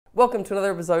Welcome to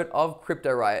another episode of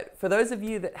Crypto Riot. For those of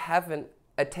you that haven't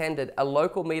attended a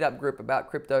local meetup group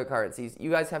about cryptocurrencies, you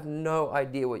guys have no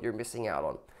idea what you're missing out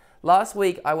on. Last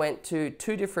week I went to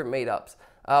two different meetups.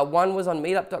 One was on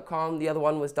meetup.com, the other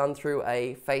one was done through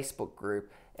a Facebook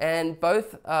group. And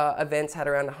both events had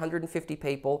around 150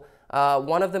 people.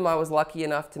 One of them I was lucky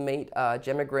enough to meet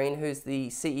Gemma Green, who's the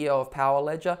CEO of Power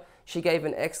Ledger. She gave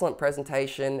an excellent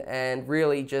presentation and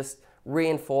really just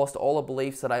reinforced all the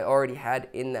beliefs that I already had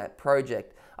in that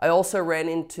project. I also ran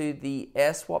into the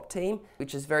AirSwap team,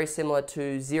 which is very similar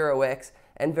to 0x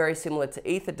and very similar to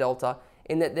EtherDelta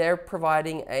in that they're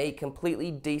providing a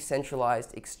completely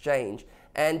decentralized exchange.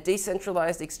 And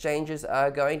decentralized exchanges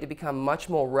are going to become much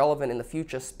more relevant in the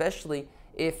future, especially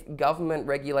if government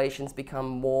regulations become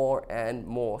more and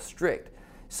more strict.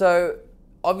 So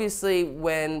obviously,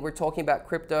 when we're talking about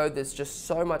crypto, there's just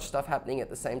so much stuff happening at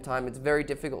the same time. It's very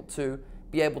difficult to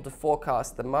be able to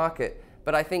forecast the market.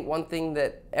 But I think one thing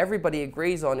that everybody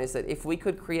agrees on is that if we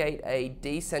could create a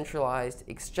decentralized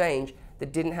exchange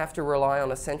that didn't have to rely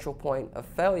on a central point of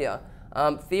failure,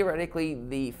 theoretically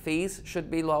the fees should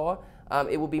be lower.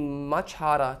 It will be much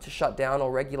harder to shut down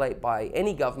or regulate by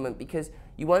any government because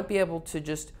you won't be able to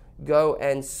just go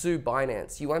and sue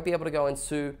Binance. You won't be able to go and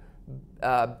sue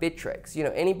Bittrex. You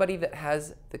know, anybody that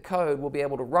has the code will be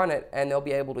able to run it and they'll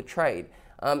be able to trade.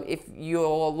 If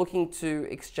you're looking to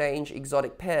exchange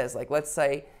exotic pairs, like let's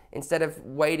say instead of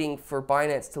waiting for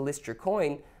Binance to list your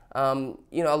coin,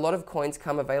 you know, a lot of coins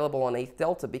come available on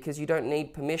ETHDelta because you don't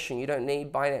need permission, you don't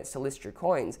need Binance to list your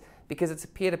coins. Because it's a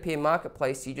peer-to-peer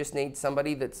marketplace, you just need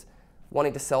somebody that's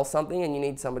wanting to sell something and you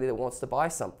need somebody that wants to buy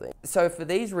something. So for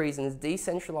these reasons,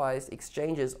 decentralized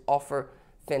exchanges offer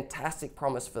fantastic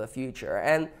promise for the future,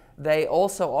 and they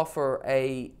also offer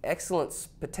an excellent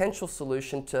potential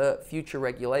solution to future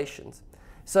regulations.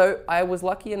 So I was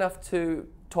lucky enough to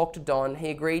talk to Don. He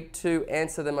agreed to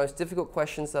answer the most difficult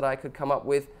questions that I could come up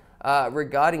with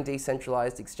regarding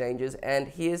decentralized exchanges, and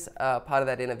here's part of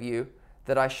that interview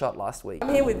that I shot last week.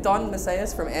 I'm here with Don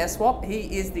Messias from AirSwap.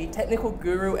 He is the technical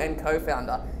guru and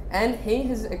co-founder, and he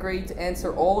has agreed to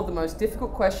answer all of the most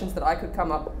difficult questions that I could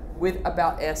come up with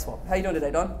about AirSwap. How you doing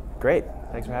today, Don? Great.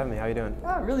 Thanks for having me. How you doing?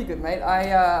 Oh, really good, mate. I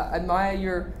admire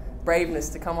your braveness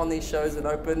to come on these shows and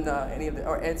open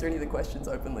answer any of the questions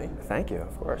openly. Thank you,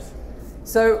 of course.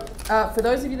 So, for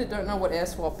those of you that don't know what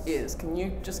AirSwap is, can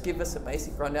you just give us a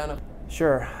basic rundown of?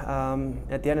 Sure.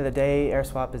 At the end of the day,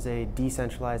 AirSwap is a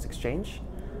decentralized exchange,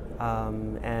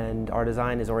 and our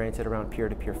design is oriented around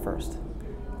peer-to-peer first.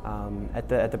 At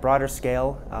the broader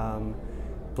scale,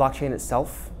 blockchain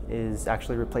itself is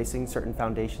actually replacing certain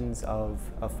foundations of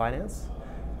finance,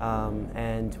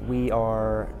 and we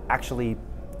are actually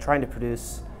trying to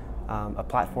produce a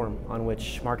platform on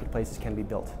which marketplaces can be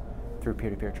built through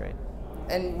peer-to-peer trade.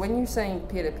 And when you're saying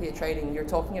peer-to-peer trading, you're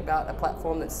talking about a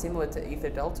platform that's similar to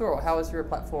EtherDelta, or how is your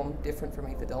platform different from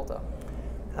EtherDelta?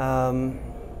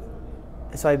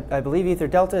 So I believe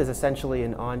EtherDelta is essentially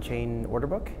an on-chain order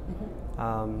book,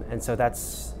 and so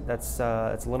that's it's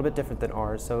a little bit different than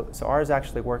ours. So ours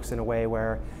actually works in a way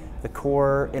where the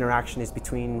core interaction is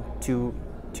between two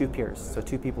peers, so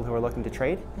two people who are looking to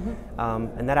trade,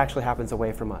 and that actually happens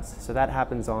away from us. So that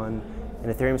happens on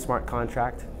an Ethereum smart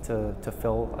contract to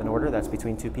fill an order that's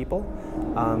between two people,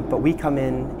 but we come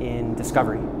in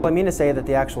discovery. Well, I mean to say that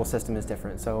the actual system is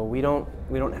different. So we don't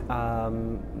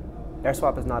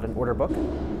AirSwap is not an order book,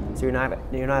 so you're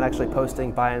not actually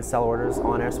posting buy and sell orders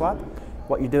on AirSwap.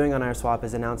 What you're doing on AirSwap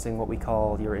is announcing what we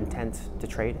call your intent to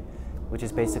trade, which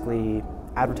is basically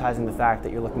advertising the fact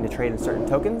that you're looking to trade in certain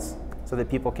tokens so that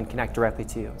people can connect directly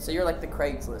to you. So you're like the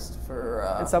Craigslist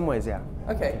for... In some ways, yeah.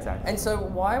 Okay. Exactly. And so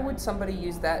why would somebody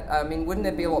use that? I mean, wouldn't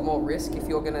there be a lot more risk if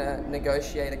you're going to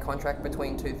negotiate a contract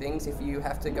between two things, if you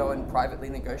have to go and privately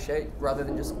negotiate rather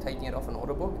than just taking it off an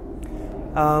order book?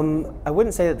 I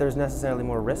wouldn't say that there's necessarily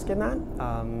more risk in that.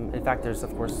 In fact, there's,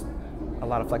 of course, a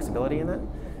lot of flexibility in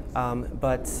that.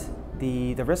 But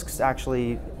the risks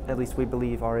actually, at least we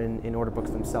believe, are in order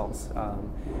books themselves,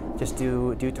 just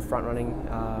due to front running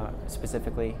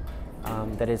specifically,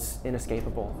 that is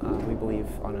inescapable, we believe,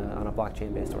 on a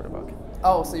blockchain-based order book.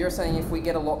 Oh, so you're saying if we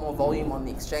get a lot more volume on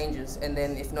the exchanges, and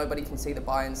then if nobody can see the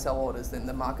buy and sell orders, then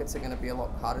the markets are going to be a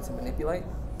lot harder to manipulate?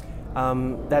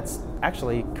 That's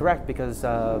actually correct, because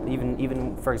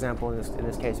even for example, in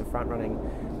this case of front running,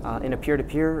 in a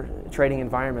peer-to-peer trading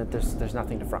environment, there's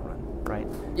nothing to front run. Right?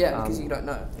 Yeah, because you don't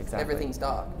know. Exactly. Everything's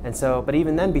dark. And so, but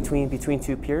even then, between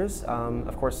two peers,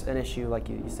 of course, an issue, like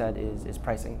you said, is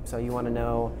pricing. So you want to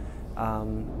know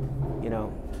you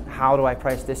know, how do I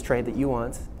price this trade that you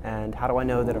want, and how do I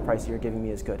know that a price you're giving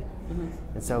me is good?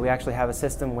 And so we actually have a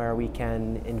system where we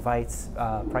can invite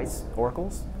price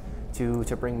oracles to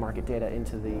bring market data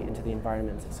into the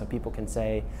environment, so people can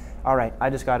say, all right, I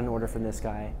just got an order from this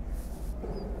guy.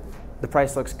 The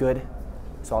price looks good,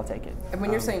 so I'll take it. And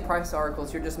when you're saying price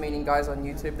oracles, you're just meaning guys on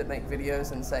YouTube that make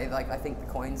videos and say, like, I think the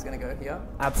coin's going to go here?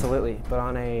 Absolutely, but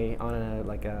on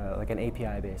an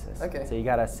API basis. Okay. So you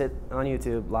got to sit on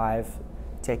YouTube live,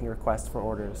 taking requests for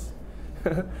orders.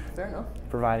 Fair enough.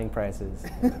 Providing prices.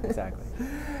 Exactly.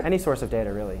 Any source of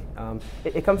data, really.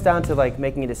 It comes down to like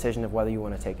making a decision of whether you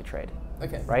want to take a trade.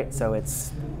 Okay. Right. So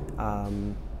it's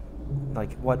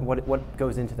like what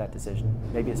goes into that decision.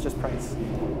 Maybe it's just price.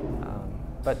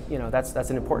 But you know, that's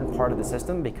an important part of the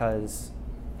system because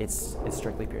it's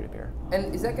strictly peer-to-peer.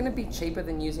 And is that going to be cheaper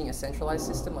than using a centralized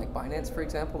system like Binance, for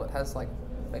example, that has like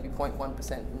maybe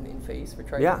 0.1% in fees for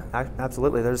trading? Yeah,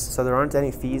 absolutely. There aren't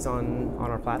any fees on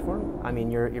our platform. I mean,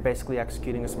 you're basically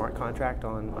executing a smart contract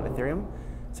on Ethereum,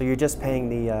 so you're just paying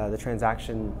the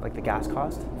transaction, like the gas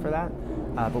cost for that.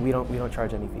 But we don't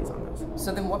charge any fees on those.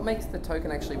 So then, what makes the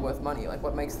token actually worth money? Like,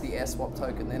 what makes the AirSwap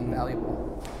token then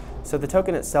valuable? So the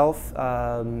token itself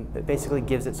it basically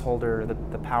gives its holder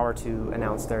the power to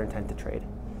announce their intent to trade.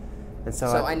 And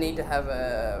so I need to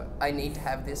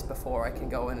have this before I can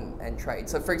go and trade.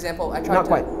 So for example, I tried not to...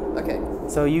 quite. Okay.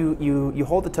 So you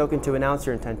hold the token to announce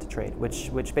your intent to trade,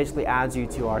 which basically adds you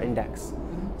to our index,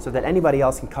 so that anybody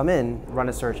else can come in, run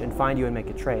a search, and find you and make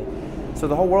a trade. So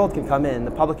the whole world can come in,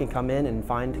 the public can come in and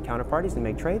find counterparties and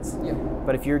make trades. Yeah.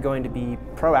 But if you're going to be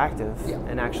proactive Yeah.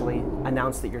 and actually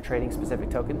announce that you're trading specific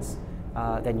tokens,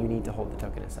 then you need to hold the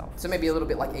token itself. So maybe a little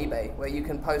bit like eBay, where you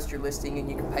can post your listing and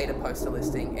you can pay to post a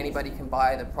listing. Anybody can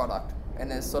buy the product, and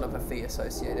there's sort of a fee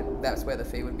associated. That's where the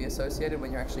fee would be associated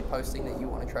when you're actually posting that you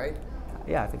want to trade.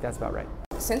 Yeah, I think that's about right.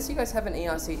 Since you guys have an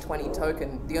ERC20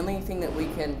 token, the only thing that we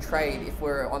can trade if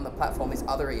we're on the platform is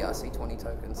other ERC20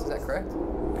 tokens. Is that correct?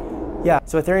 Yeah.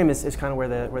 So Ethereum is kind of where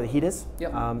the heat is.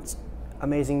 Yep. It's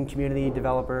amazing community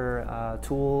developer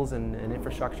tools and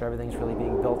infrastructure. Everything's really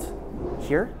being built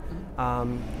here.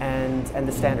 And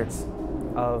the standards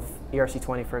of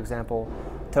ERC20, for example,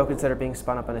 tokens that are being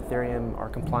spun up on Ethereum are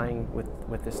complying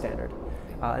with this standard.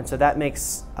 And so that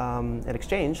makes an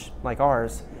exchange like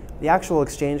ours, the actual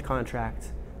exchange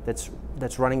contract that's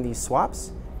running these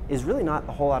swaps is really not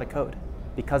a whole lot of code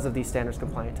because of these standards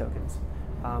compliant tokens.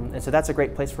 And so that's a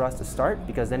great place for us to start,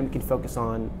 because then we can focus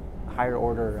on higher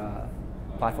order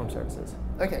platform services.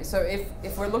 Okay, so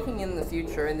if we're looking in the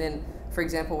future, and then, for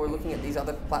example, we're looking at these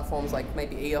other platforms like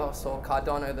maybe EOS or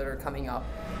Cardano that are coming up,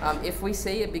 if we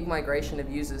see a big migration of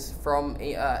users from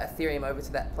Ethereum over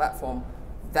to that platform,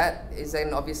 that is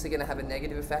then obviously going to have a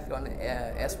negative effect on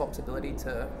AirSwap's ability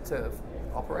to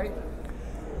operate?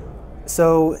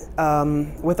 So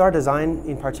with our design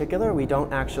in particular, we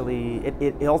don't actually,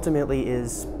 it ultimately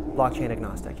is blockchain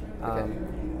agnostic. Okay.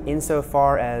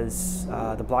 Insofar as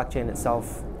the blockchain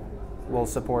itself will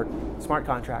support smart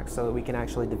contracts so that we can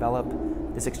actually develop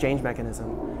this exchange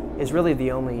mechanism is really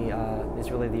the only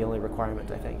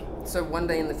requirement, I think. So one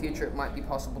day in the future it might be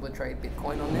possible to trade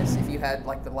Bitcoin on this if you had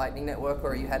like the Lightning Network,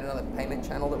 or you had another payment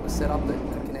channel that was set up that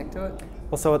could connect to it?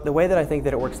 Well, so the way that I think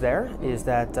that it works there is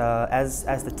that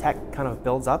as the tech kind of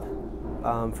builds up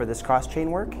for this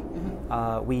cross-chain work,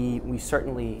 we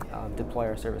certainly deploy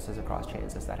our services across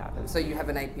chains as that happens. So you have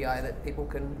an API that people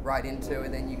can write into,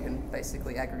 and then you can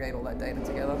basically aggregate all that data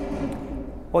together?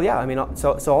 Well, yeah. I mean,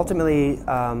 so ultimately,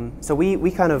 so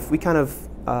we kind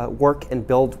of work and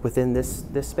build within this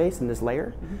space, in this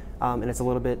layer, and it's a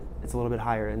little bit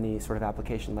higher in the sort of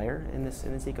application layer in this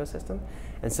ecosystem.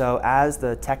 And so as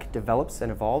the tech develops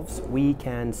and evolves, we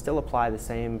can still apply the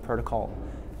same protocol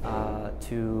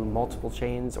to multiple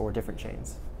chains or different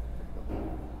chains.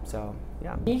 So,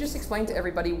 yeah. Can you just explain to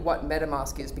everybody what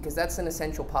MetaMask is? Because that's an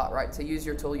essential part, right? To use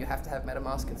your tool, you have to have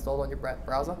MetaMask installed on your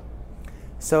browser.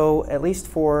 So, at least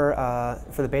for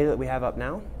the beta that we have up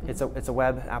now, it's a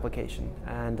web application,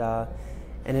 and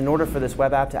in order for this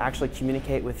web app to actually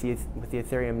communicate with the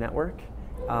Ethereum network,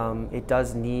 it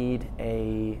does need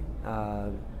a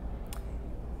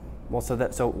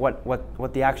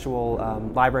what the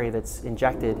actual library that's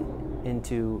injected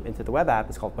into the web app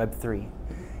is called Web3.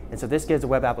 And so this gives a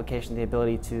web application the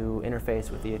ability to interface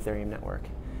with the Ethereum network.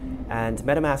 And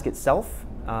MetaMask itself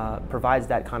provides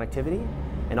that connectivity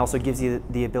and also gives you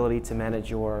the ability to manage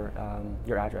your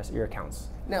address, your accounts.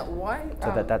 Now, why?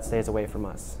 So that stays away from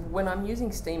us. When I'm using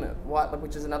Steemit,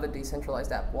 which is another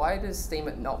decentralized app, why does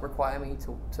Steemit not require me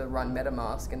to run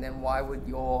MetaMask, and then why would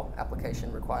your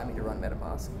application require me to run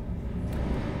MetaMask?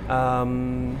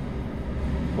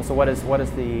 Well, so what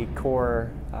is the core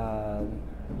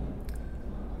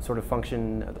sort of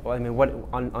function? I mean, what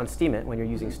on Steemit, when you're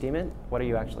using Steemit, what are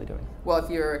you actually doing? Well, if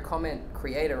you're a comment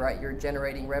creator, right, you're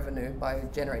generating revenue by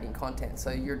generating content.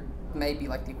 So you're maybe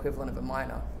like the equivalent of a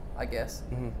miner, I guess.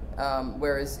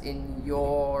 Whereas in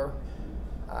your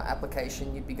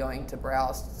application, you'd be going to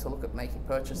browse to look at making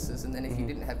purchases, and then if you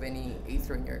didn't have any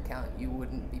Ether in your account, you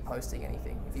wouldn't be posting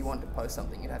anything. If you wanted to post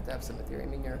something, you'd have to have some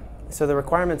Ethereum in your... So the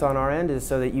requirement on our end is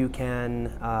so that you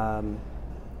can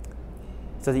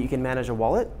manage a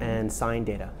wallet and sign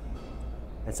data.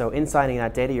 And so in signing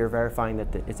that data, you're verifying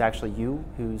that it's actually you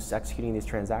who's executing these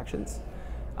transactions.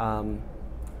 On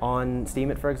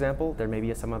Steemit, for example, there may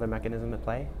be some other mechanism at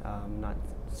play. I'm not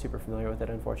super familiar with it,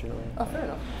 unfortunately. Oh, fair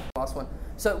enough. Last one.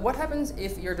 So what happens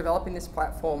if you're developing this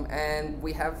platform and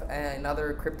we have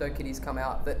another CryptoKitties come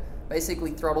out that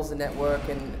basically throttles the network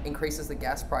and increases the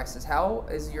gas prices? How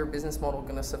is your business model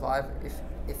going to survive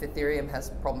if Ethereum has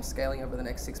problems scaling over the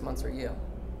next 6 months or a year?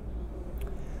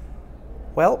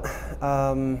 Well,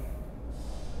 I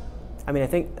mean,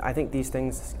 I think these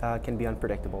things can be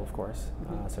unpredictable, of course.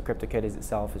 So CryptoKitties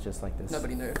itself is just like this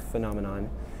phenomenon,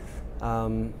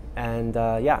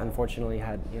 yeah, unfortunately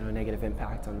had a negative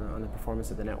impact on the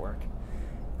performance of the network.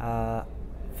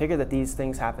 Figure that these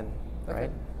things happen,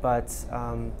 right? But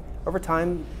over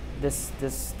time,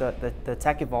 the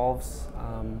tech evolves.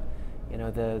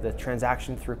 The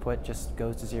transaction throughput just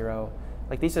goes to zero.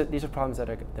 Like these are problems that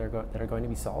are going to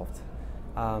be solved.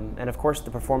 And of course,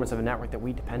 the performance of a network that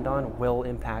we depend on will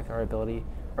impact our ability,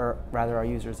 or rather our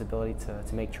users' ability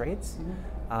to make trades.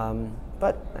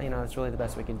 But it's really the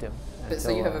best we can do. So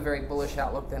you have a very bullish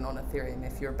outlook then on Ethereum.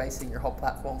 If you're basing your whole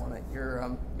platform on it,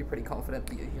 you're pretty confident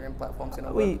the Ethereum platform's going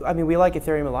to work. We like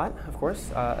Ethereum a lot, of course.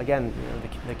 Again,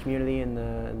 the community and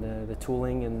the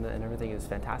tooling and everything is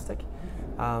fantastic.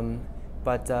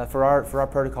 But for our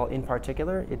protocol in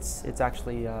particular, it's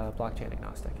actually blockchain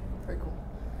agnostic. Very cool.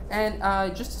 And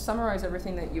just to summarize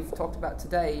everything that you've talked about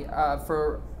today,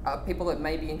 for people that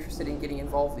may be interested in getting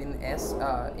involved in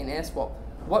AirSwap,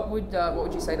 what would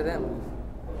you say to them?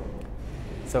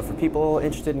 So for people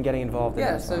interested in getting involved in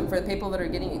AirSwap. So for the people that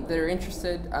are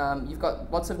interested, you've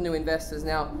got lots of new investors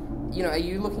now. Are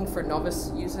you looking for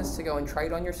novice users to go and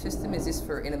trade on your system? Is this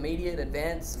for intermediate,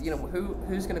 advanced?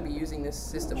 Who's going to be using this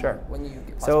system when you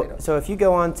get past beta? So if you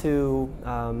go on to,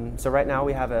 so right now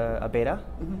we have a beta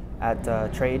at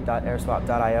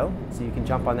trade.airswap.io, so you can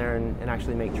jump on there and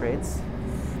actually make trades.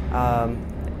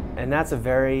 And that's a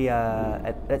very,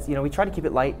 we try to keep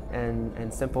it light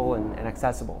and simple and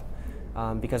accessible.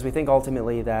 Because we think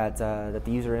ultimately that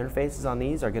the user interfaces on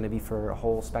these are going to be for a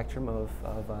whole spectrum of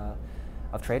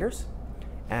traders,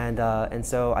 and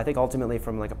so I think ultimately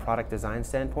from like a product design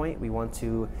standpoint, we want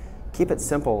to keep it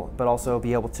simple, but also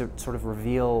be able to sort of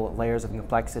reveal layers of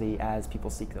complexity as people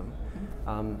seek them,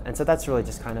 and so that's really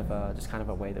just kind of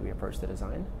a way that we approach the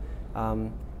design.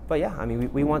 But yeah, I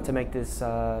mean, we want to make this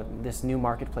new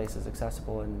marketplace as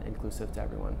accessible and inclusive to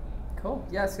everyone. Cool.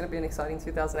 Yeah, it's going to be an exciting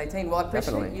 2018. Well, I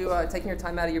appreciate you taking your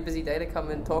time out of your busy day to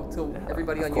come and talk to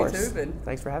everybody on YouTube. And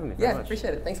thanks for having me. Yeah,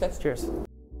 appreciate it. Thanks, guys. Cheers.